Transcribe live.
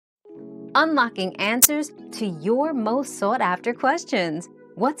unlocking answers to your most sought-after questions.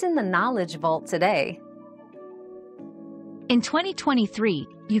 What's in the Knowledge Vault today? In 2023,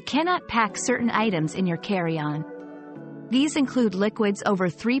 you cannot pack certain items in your carry-on. These include liquids over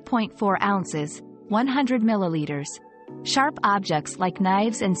 3.4 ounces, 100 milliliters, sharp objects like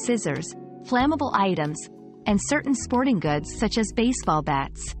knives and scissors, flammable items, and certain sporting goods such as baseball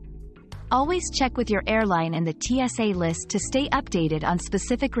bats. Always check with your airline and the TSA list to stay updated on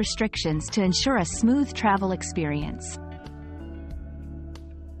specific restrictions to ensure a smooth travel experience.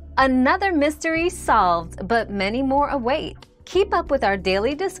 Another mystery solved, but many more await. Keep up with our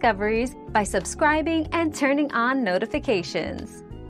daily discoveries by subscribing and turning on notifications.